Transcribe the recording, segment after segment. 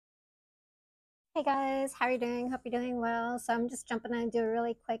Hey guys, how are you doing? Hope you're doing well. So I'm just jumping in and do a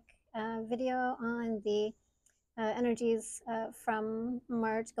really quick video on the energies from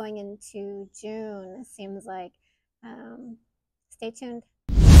March going into June. It seems like. Um, Stay tuned.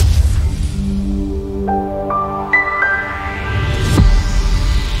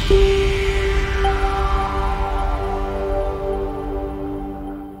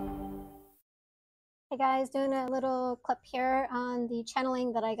 Hey guys, doing a little clip here on the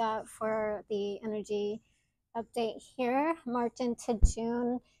channeling that I got for the energy update here, March into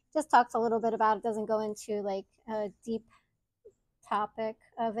June. Just talks a little bit about it, doesn't go into like a deep topic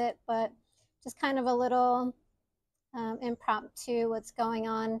of it, but just kind of a little impromptu what's going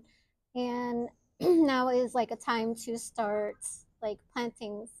on. And now is like a time to start like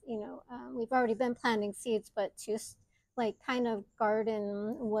plantings. We've already been planting seeds, but to like kind of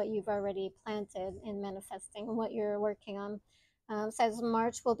garden what you've already planted and manifesting what you're working on. Says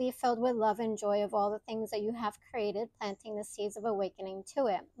March will be filled with love and joy of all the things that you have created, planting the seeds of awakening to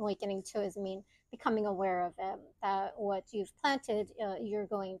it. Awakening to is mean becoming aware of it, that what you've planted, you're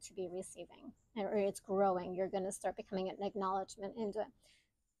going to be receiving, or it's growing. You're going to start becoming an acknowledgement into it.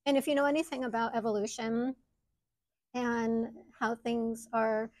 And if you know anything about evolution and how things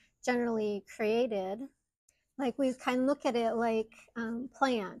are generally created, like we kind of look at it like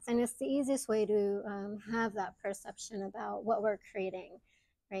plants, and it's the easiest way to have that perception about what we're creating,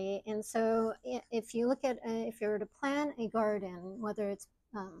 right? And so if you look at if you were to plant a garden, whether it's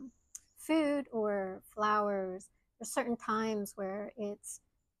food or flowers, there's certain times where it's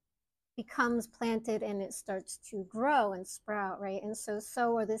becomes planted and it starts to grow and sprout, right? And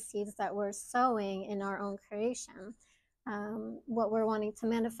so are the seeds that we're sowing in our own creation. What we're wanting to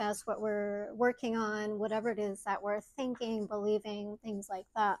manifest, what we're working on, whatever it is that we're thinking, believing, things like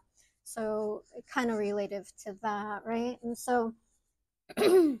that. So kind of relative to that, right? And so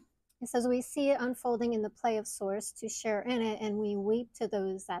it says we see it unfolding in the play of source to share in it, and we weep to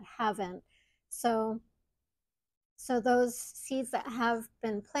those that haven't. So those seeds that have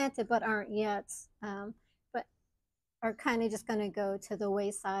been planted but aren't yet, but are kind of just going to go to the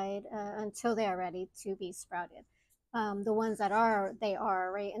wayside until they are ready to be sprouted. The ones that are, they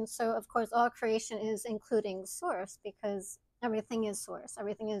are, right? And so, of course, all creation is including source, because everything is source,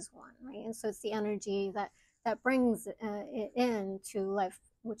 everything is one, right? And so it's the energy that brings it into life,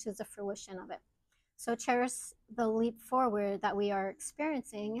 which is the fruition of it. So cherish the leap forward that we are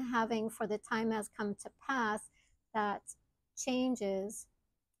experiencing, having for the time has come to pass that changes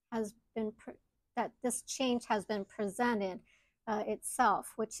has been that this change has been presented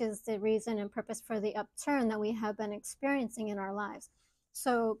itself, which is the reason and purpose for the upturn that we have been experiencing in our lives.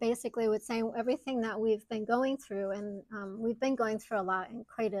 So basically, with saying everything that we've been going through, and we've been going through a lot in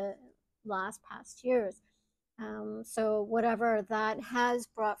quite a last past years. So whatever that has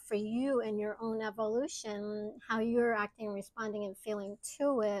brought for you in your own evolution, how you're acting, responding, and feeling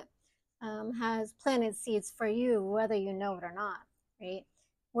to it, has planted seeds for you, whether you know it or not, right?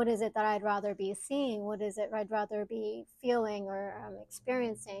 What is it that I'd rather be seeing? What is it I'd rather be feeling or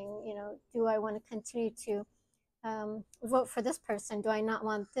experiencing? Do I want to continue to vote for this person? Do I not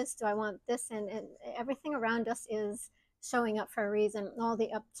want this? Do I want this? And everything around us is showing up for a reason. All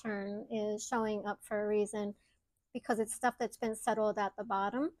the upturn is showing up for a reason, because it's stuff that's been settled at the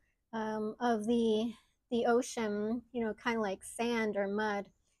bottom of the ocean, kind of like sand or mud,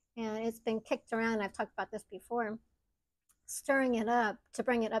 and it's been kicked around. I've talked about this before, stirring it up to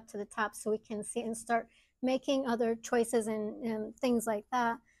bring it up to the top so we can see and start making other choices and things like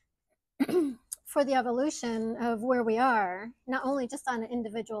that for the evolution of where we are, not only just on an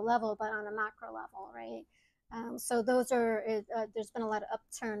individual level, but on a macro level, right? So those are, there's been a lot of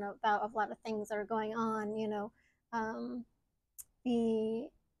upturn about a lot of things that are going on, um, the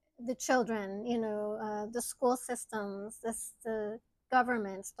the children, the school systems, the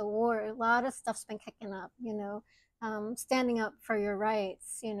governments, the war, a lot of stuff's been kicking up, standing up for your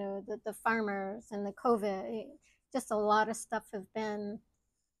rights, the farmers and the COVID, just a lot of stuff have been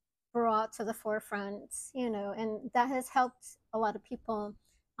brought to the forefront, and that has helped a lot of people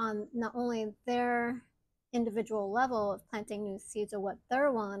on not only their individual level of planting new seeds of what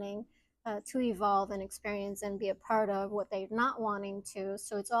they're wanting to evolve and experience and be a part of what they're not wanting to.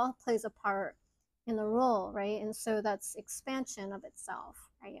 So it's all plays a part in the role, right? And so that's expansion of itself,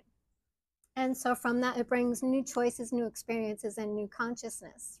 right? And so from that, it brings new choices, new experiences, and new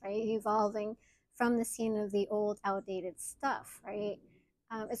consciousness, right? Evolving from the scene of the old, outdated stuff, right?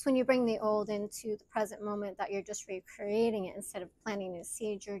 It's when you bring the old into the present moment that you're just recreating it instead of planting new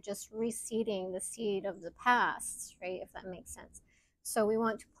seeds. You're just reseeding the seed of the past, right? If that makes sense. So we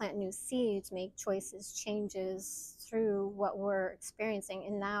want to plant new seeds, make choices, changes through what we're experiencing,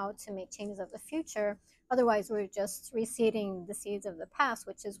 and now to make changes of the future. Otherwise, we're just reseeding the seeds of the past,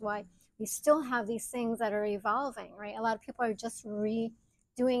 which is why we still have these things that are evolving, right? A lot of people are just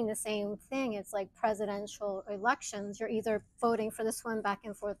doing the same thing. It's like presidential elections. You're either voting for this one back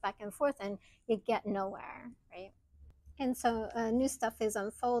and forth, and you get nowhere, right? And so new stuff is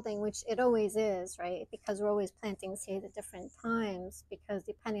unfolding, which it always is, right? Because we're always planting seeds at different times, because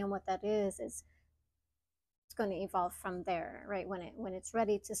depending on what that is, it's going to evolve from there, right? When it's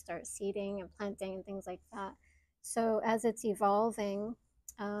ready to start seeding and planting and things like that. So as it's evolving,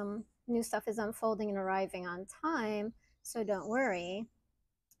 new stuff is unfolding and arriving on time. So don't worry,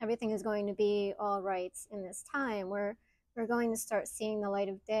 everything is going to be all right in this time. We're going to start seeing the light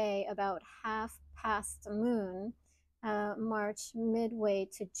of day about half past the moon, March midway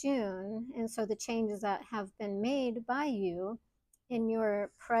to June. And so the changes that have been made by you in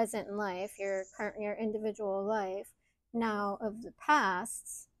your present life, your individual life, now of the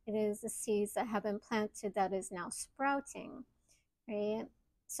past, it is the seeds that have been planted that is now sprouting, right?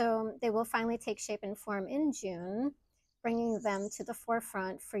 So they will finally take shape and form in June, bringing them to the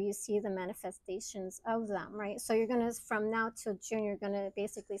forefront for you see the manifestations of them, right? So you're going to, from now till June, you're going to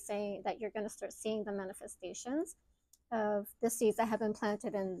basically say that you're going to start seeing the manifestations of the seeds that have been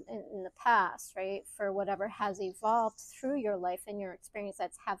planted in the past, right? For whatever has evolved through your life and your experience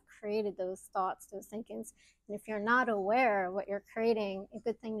that have created those thoughts, those thinkings. And if you're not aware of what you're creating, a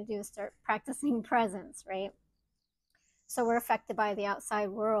good thing to do is start practicing presence, right? So we're affected by the outside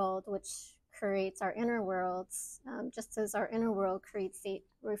world, which creates our inner worlds, just as our inner world creates the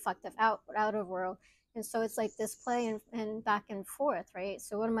reflective outer world. And so it's like this play and back and forth, right?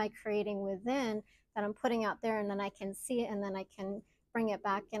 So what am I creating within that I'm putting out there, and then I can see it, and then I can bring it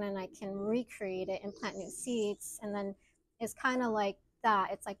back in, and I can recreate it and plant new seeds. And then it's kind of like that.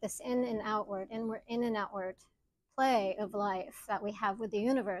 It's like this in and outward, in and outward play of life that we have with the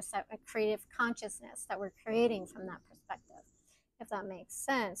universe, that creative consciousness that we're creating from that perspective, if that makes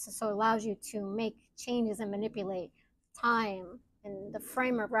sense. So it allows you to make changes and manipulate time and the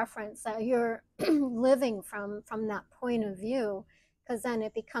frame of reference that you're living from that point of view, because then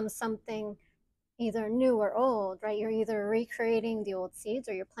it becomes something either new or old, right? You're either recreating the old seeds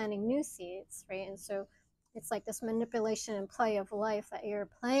or you're planting new seeds, right? And so it's like this manipulation and play of life that you're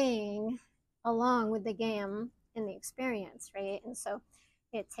playing along with the game in the experience, right? And so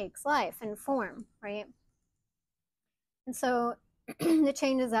it takes life and form, right? And so the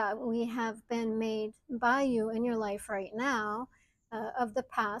changes that we have been made by you in your life right now, of the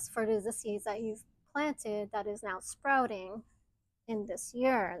past, for it is the seeds that you've planted that is now sprouting in this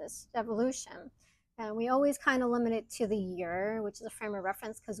year, this evolution. And we always kind of limit it to the year, which is a frame of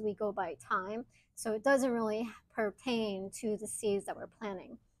reference because we go by time. So it doesn't really pertain to the seeds that we're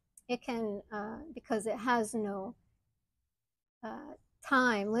planting. It can, because it has no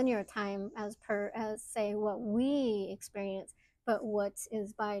time, linear time, as say what we experience, but what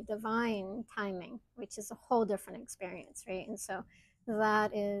is by divine timing, which is a whole different experience, right? And so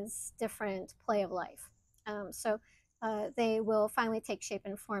that is different play of life. They will finally take shape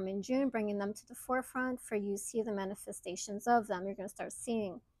and form in June, bringing them to the forefront for you see the manifestations of them. You're going to start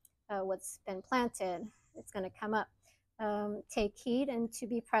seeing what's been planted. It's going to come up. Take heed and to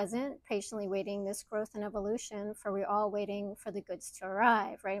be present, patiently waiting this growth and evolution, for we're all waiting for the goods to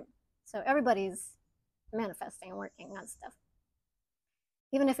arrive, right? So everybody's manifesting and working on stuff.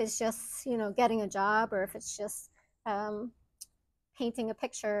 Even if it's just, getting a job, or if it's just painting a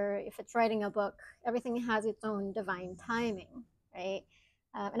picture, if it's writing a book, everything has its own divine timing, right?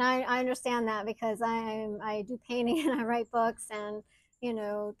 And I understand that because I do painting and I write books, and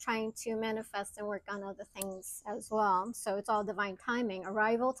trying to manifest and work on other things as well. So it's all divine timing.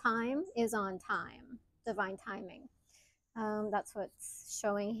 Arrival time is on time, divine timing. That's what's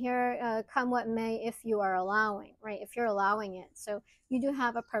showing here. Come what may, if you are allowing, right? If you're allowing it. So you do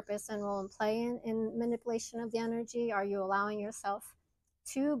have a purpose and role and play in manipulation of the energy. Are you allowing yourself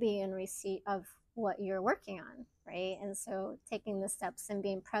to be in receipt of what you're working on, right? And so taking the steps and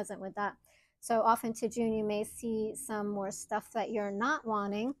being present with that. So off into June, you may see some more stuff that you're not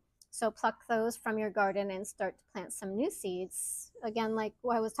wanting. So pluck those from your garden and start to plant some new seeds. Again, like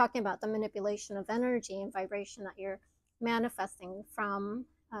what I was talking about, the manipulation of energy and vibration that you're manifesting from.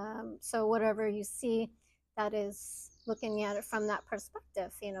 So whatever you see that is looking at it from that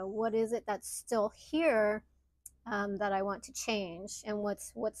perspective, what is it that's still here that I want to change, and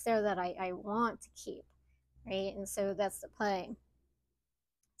what's there that I want to keep, right? And so that's the play.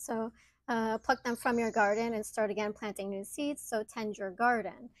 So pluck them from your garden and start again planting new seeds. So tend your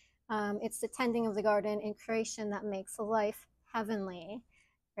garden. It's the tending of the garden in creation that makes life heavenly,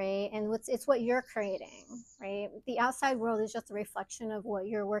 right? And it's what you're creating, right? The outside world is just a reflection of what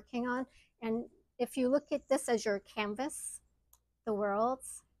you're working on. And if you look at this as your canvas, the world,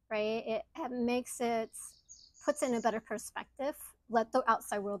 right, it makes it, puts it in a better perspective. Let the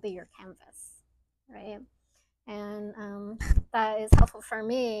outside world be your canvas, right? And that is helpful for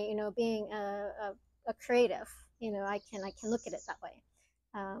me, you know, being a creative. You know, I can look at it that way.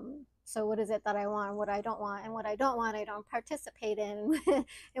 So what is it that I want, what I don't want, and what I don't want I don't participate in.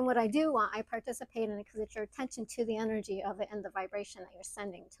 And what I do want I participate in it, because it's your attention to the energy of it and the vibration that you're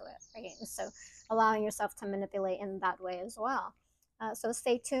sending to it, right? And so allowing yourself to manipulate in that way as well. So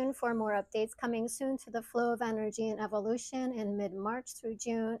stay tuned for more updates coming soon to the flow of energy and evolution in mid-March through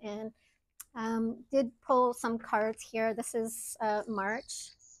June. And did pull some cards here. This is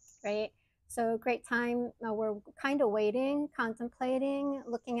March, right? So great time. We're kind of waiting, contemplating,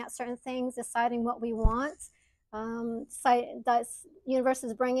 looking at certain things, deciding what we want. That universe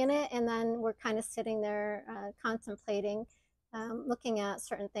is bringing it, and then we're kind of sitting there contemplating, looking at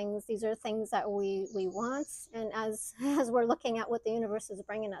certain things. These are things that we want, and as as we're looking at what the universe is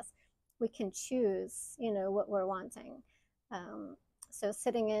bringing us, we can choose, you know, what we're wanting. So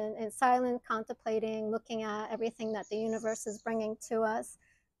sitting in silence, contemplating, looking at everything that the universe is bringing to us,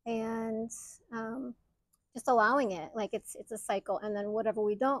 and just allowing it, like it's a cycle. And then whatever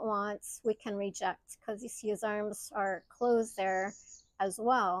we don't want, we can reject, because you see his arms are closed there as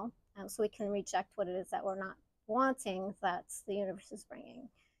well. So we can reject what it is that we're not wanting, that the universe is bringing,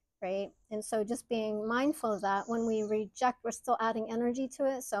 right? And so just being mindful of that. When we reject, we're still adding energy to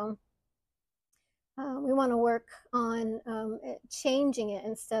it. So we want to work on changing it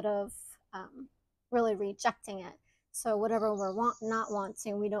instead of really rejecting it. So whatever we're not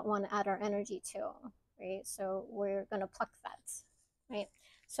wanting, we don't want to add our energy to, right? So we're going to pluck that, right?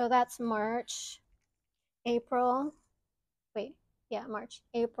 So that's March, April. Wait, yeah, March,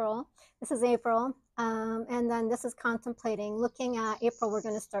 April. This is April. And then this is contemplating. Looking at April, we're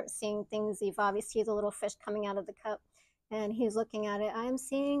going to start seeing things evolve. You see the little fish coming out of the cup, and he's looking at it. I'm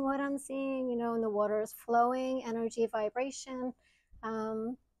seeing what I'm seeing, you know, and the water is flowing, energy, vibration.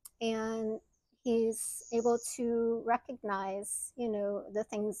 And he's able to recognize, you know, the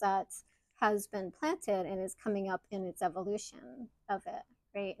things that has been planted and is coming up in its evolution of it,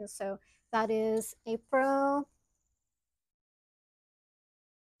 right? And so that is April,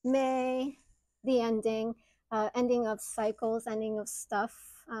 May, the ending, ending of cycles, ending of stuff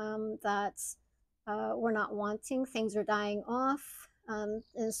that we're not wanting. Things are dying off.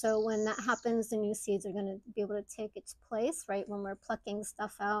 And so when that happens, the new seeds are going to be able to take its place, right? When we're plucking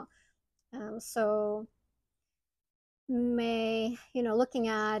stuff out. So May, you know, looking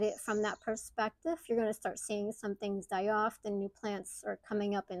at it from that perspective, you're going to start seeing some things die off. The new plants are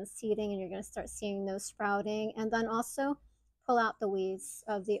coming up and seeding, and you're going to start seeing those sprouting. And then also pull out the weeds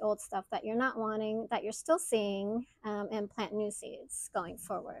of the old stuff that you're not wanting, that you're still seeing, and plant new seeds going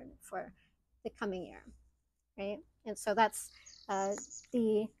forward for the coming year, right? And so that's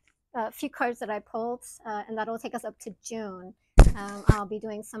the few cards that I pulled, and that'll take us up to June. I'll be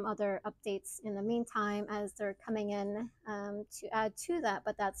doing some other updates in the meantime as they're coming in to add to that,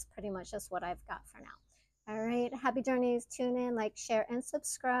 but that's pretty much just what I've got for now. All right, happy journeys. Tune in, like, share, and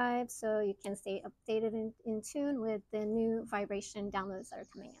subscribe so you can stay updated and in tune with the new vibration downloads that are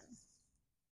coming in.